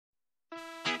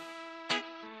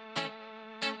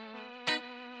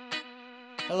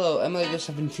Hello,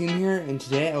 Emily17 here, and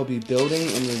today I'll be building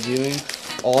and reviewing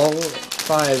all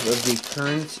 5 of the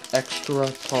current extra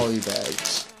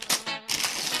polybags.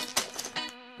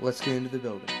 Let's get into the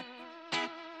building.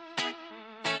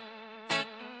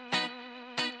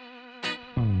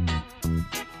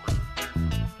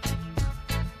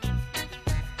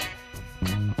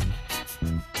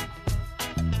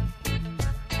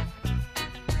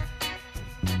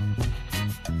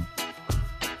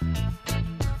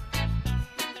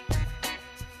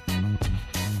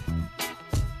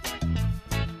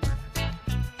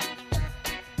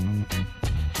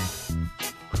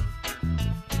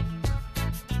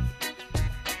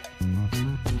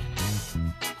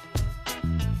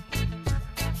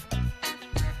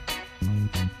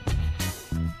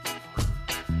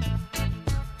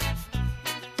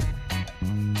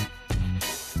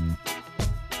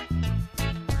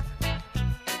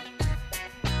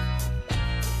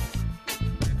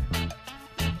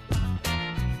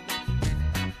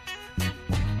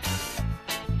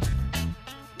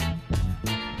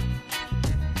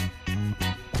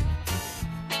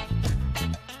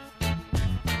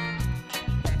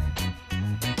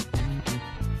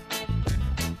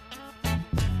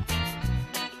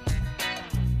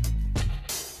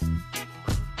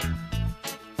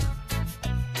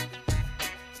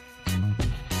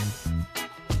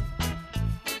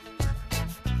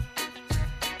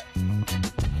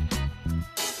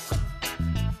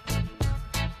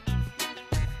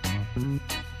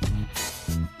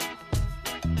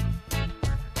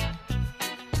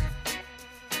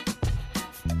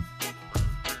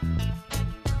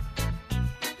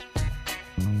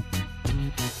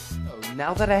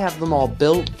 Now that I have them all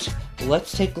built,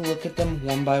 let's take a look at them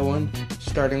one by one,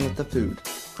 starting with the food.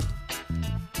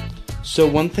 So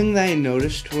one thing that I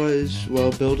noticed was,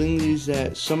 while building these,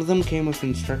 that some of them came with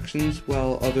instructions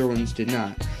while other ones did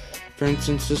not. For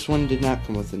instance, this one did not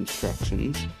come with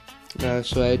instructions,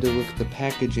 so I had to look at the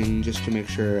packaging just to make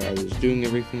sure I was doing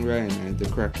everything right and I had the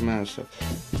correct amount of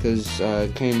stuff, because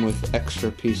it came with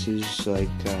extra pieces, like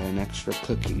an extra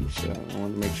cookie, so I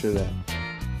wanted to make sure that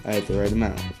I had the right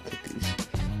amount of cookies.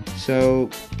 So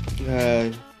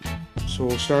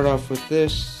we'll start off with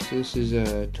this. This is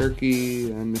a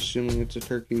turkey. I'm assuming it's a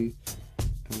turkey. I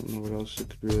don't know what else it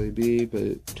could really be,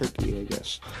 but turkey, I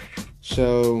guess.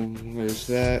 So there's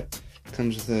that.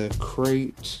 Comes with a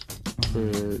crate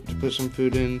to put some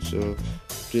food in. So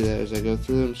do that as I go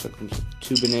through them. So it comes with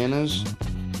 2 bananas,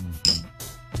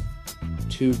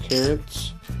 2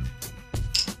 carrots,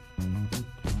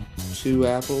 2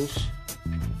 apples,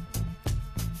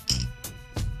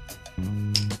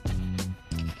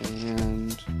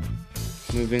 and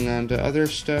moving on to other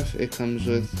stuff, it comes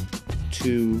with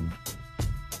 2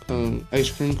 ice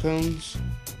cream cones,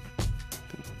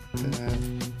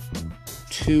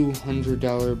 2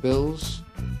 $100 bills,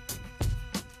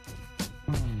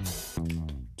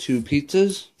 2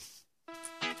 pizzas.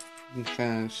 You can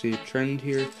kind of see a trend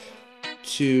here.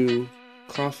 2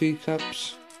 coffee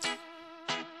cups,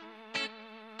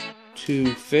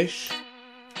 2 fish,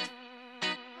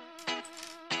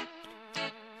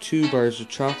 2 bars of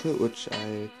chocolate, which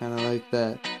I kind of like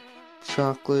that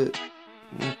chocolate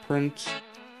print.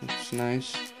 It's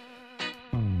nice.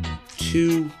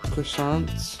 2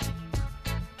 croissants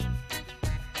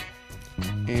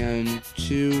and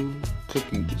 2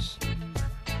 cookies.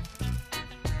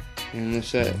 And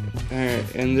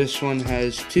this one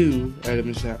has 2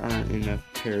 items that aren't in a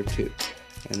pair too,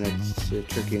 and that's the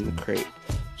turkey in the crate.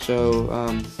 So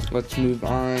let's move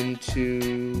on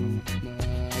to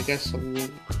I guess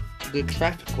the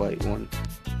traffic light one.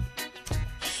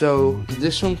 So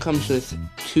this one comes with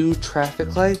 2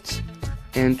 traffic lights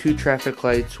and 2 traffic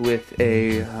lights with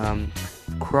a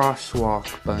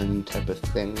crosswalk button type of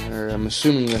thing, or I'm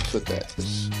assuming that's what that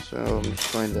is. So I'm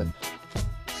just going to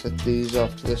set these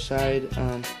off to the side,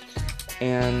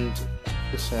 and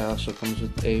this side also comes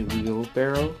with a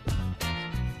wheelbarrow,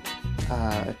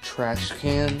 a trash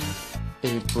can,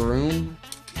 a broom,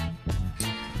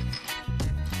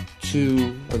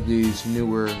 2 of these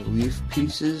newer leaf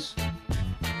pieces.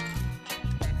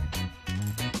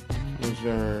 Those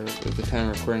are, at the time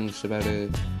of recording this,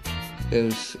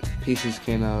 those pieces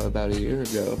came out about a year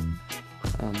ago.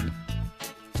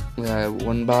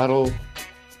 1 bottle,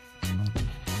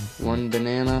 1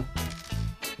 banana,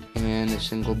 and a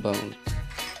single bone.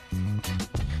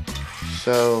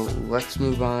 So let's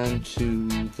move on to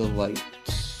the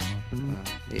lights.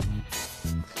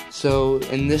 So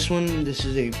in this one, this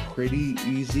is a pretty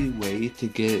easy way to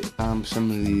get some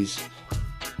of these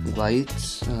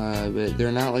lights, but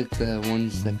they're not like the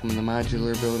ones that come in the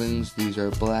modular buildings. These are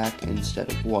black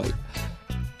instead of white.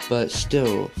 but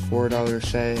still, $4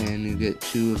 set, and you get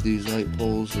 2 of these light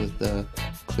poles with the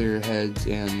clear heads,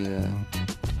 and the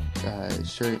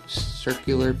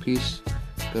circular piece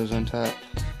goes on top.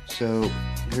 So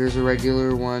here's a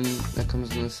regular one that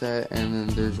comes in the set, and then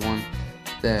there's one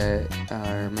that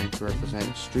are meant to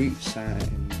represent street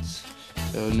signs.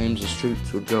 So names of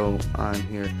streets would go on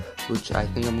here, which I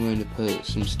think I'm going to put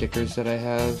some stickers that I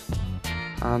have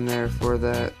on there for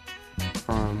that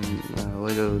from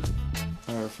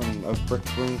from a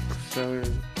Bricklink seller,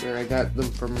 where I got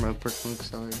them from a Bricklink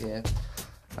seller, yeah,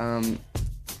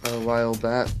 a while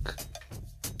back.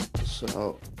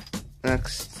 So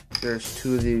next, there's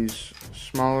 2 of these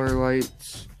smaller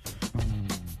lights,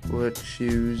 which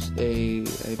use I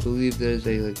believe there's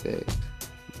a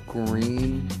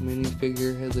green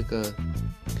minifigure head, like a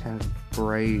kind of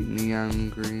bright neon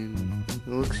green. It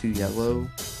looks yellow,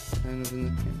 kind of in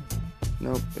the camera.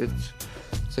 Nope,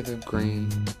 it's like a green.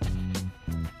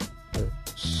 But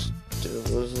still,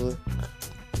 those look.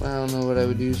 I don't know what I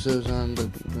would use those on, but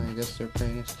I guess they're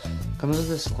pretty nice. Comes with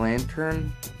this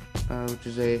lantern, which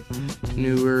is a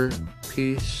newer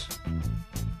piece.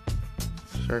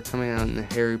 Started coming out in the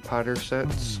Harry Potter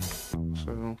sets.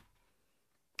 So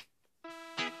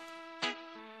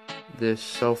this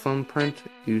cell phone print,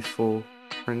 useful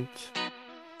print.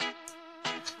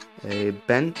 A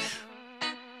bench.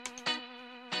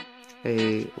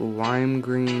 A lime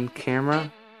green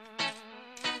camera.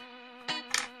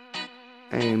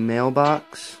 A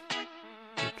mailbox,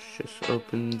 which just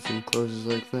opens and closes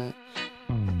like that.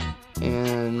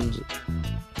 And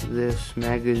this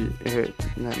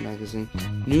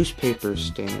newspaper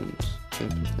stands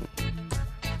type of thing.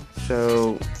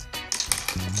 So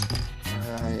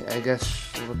I guess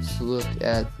let's look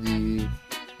at the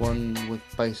one with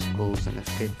bicycles and a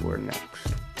skateboard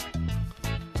next.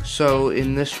 So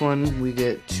in this one we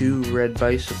get 2 red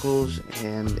bicycles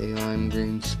and a lime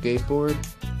green skateboard.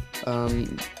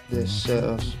 This set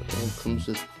also comes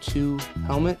with 2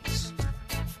 helmets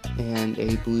and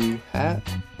a blue hat.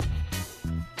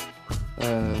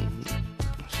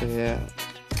 So yeah,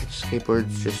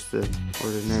 skateboard's just the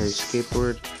ordinary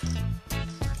skateboard.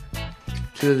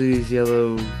 2 of these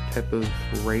yellow type of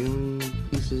railing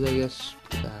pieces, I guess.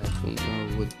 I don't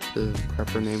know what the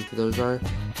proper name for those are.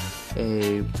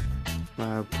 A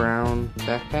brown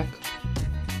backpack.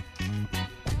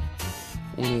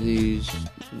 One of these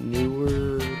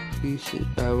newer pieces,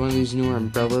 one of these newer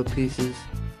umbrella pieces.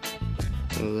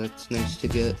 So that's nice to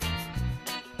get.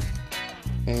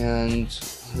 And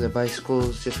the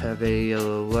bicycles just have a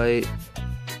yellow light,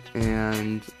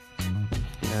 and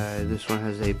this one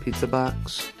has a pizza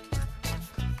box.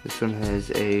 This one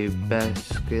has a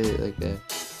basket, like a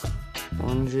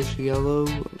orangish yellow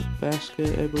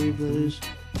basket, I believe that is,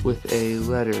 with a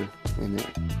letter in it.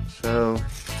 So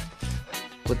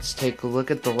let's take a look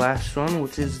at the last one,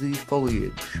 which is the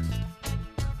foliage.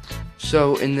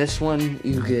 So in this one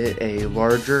you get a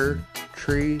larger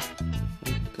tree,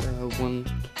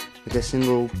 like a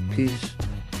single piece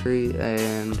tree,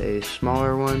 and a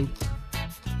smaller one.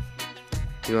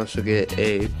 You also get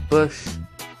a bush,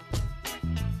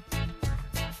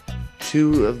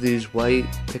 2 of these white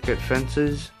picket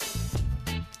fences,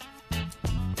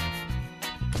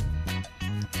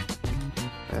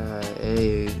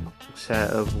 a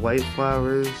set of white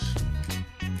flowers,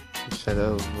 a set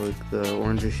of like the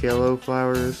orangish yellow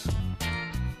flowers,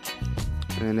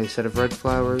 and a set of red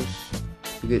flowers.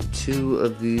 You get 2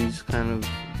 of these kind of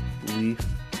leaf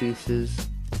pieces,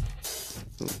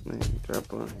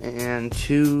 and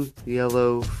 2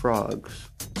 yellow frogs.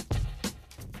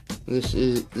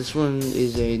 This one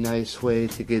is a nice way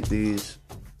to get these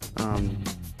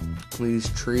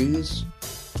trees,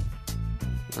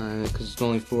 because it's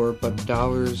only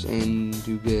 $4 and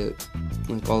you get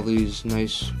like all these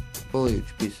nice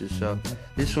foliage pieces. So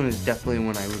this one is definitely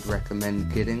one I would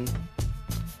recommend getting.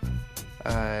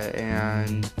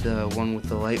 And the one with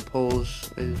the light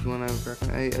poles is one I would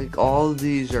recommend. Like all of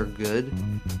these are good,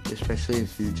 especially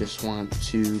if you just want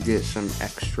to get some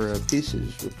extra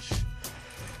pieces, which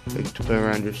like to put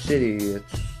around your city.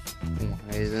 It's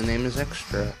why the name is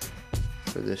extra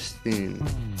for this theme.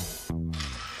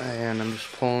 And I'm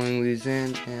just pulling these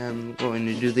in, and I'm going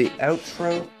to do the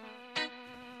outro.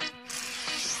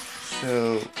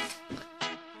 So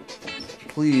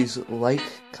please like,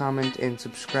 comment, and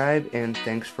subscribe, and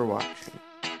thanks for watching.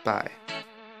 Bye.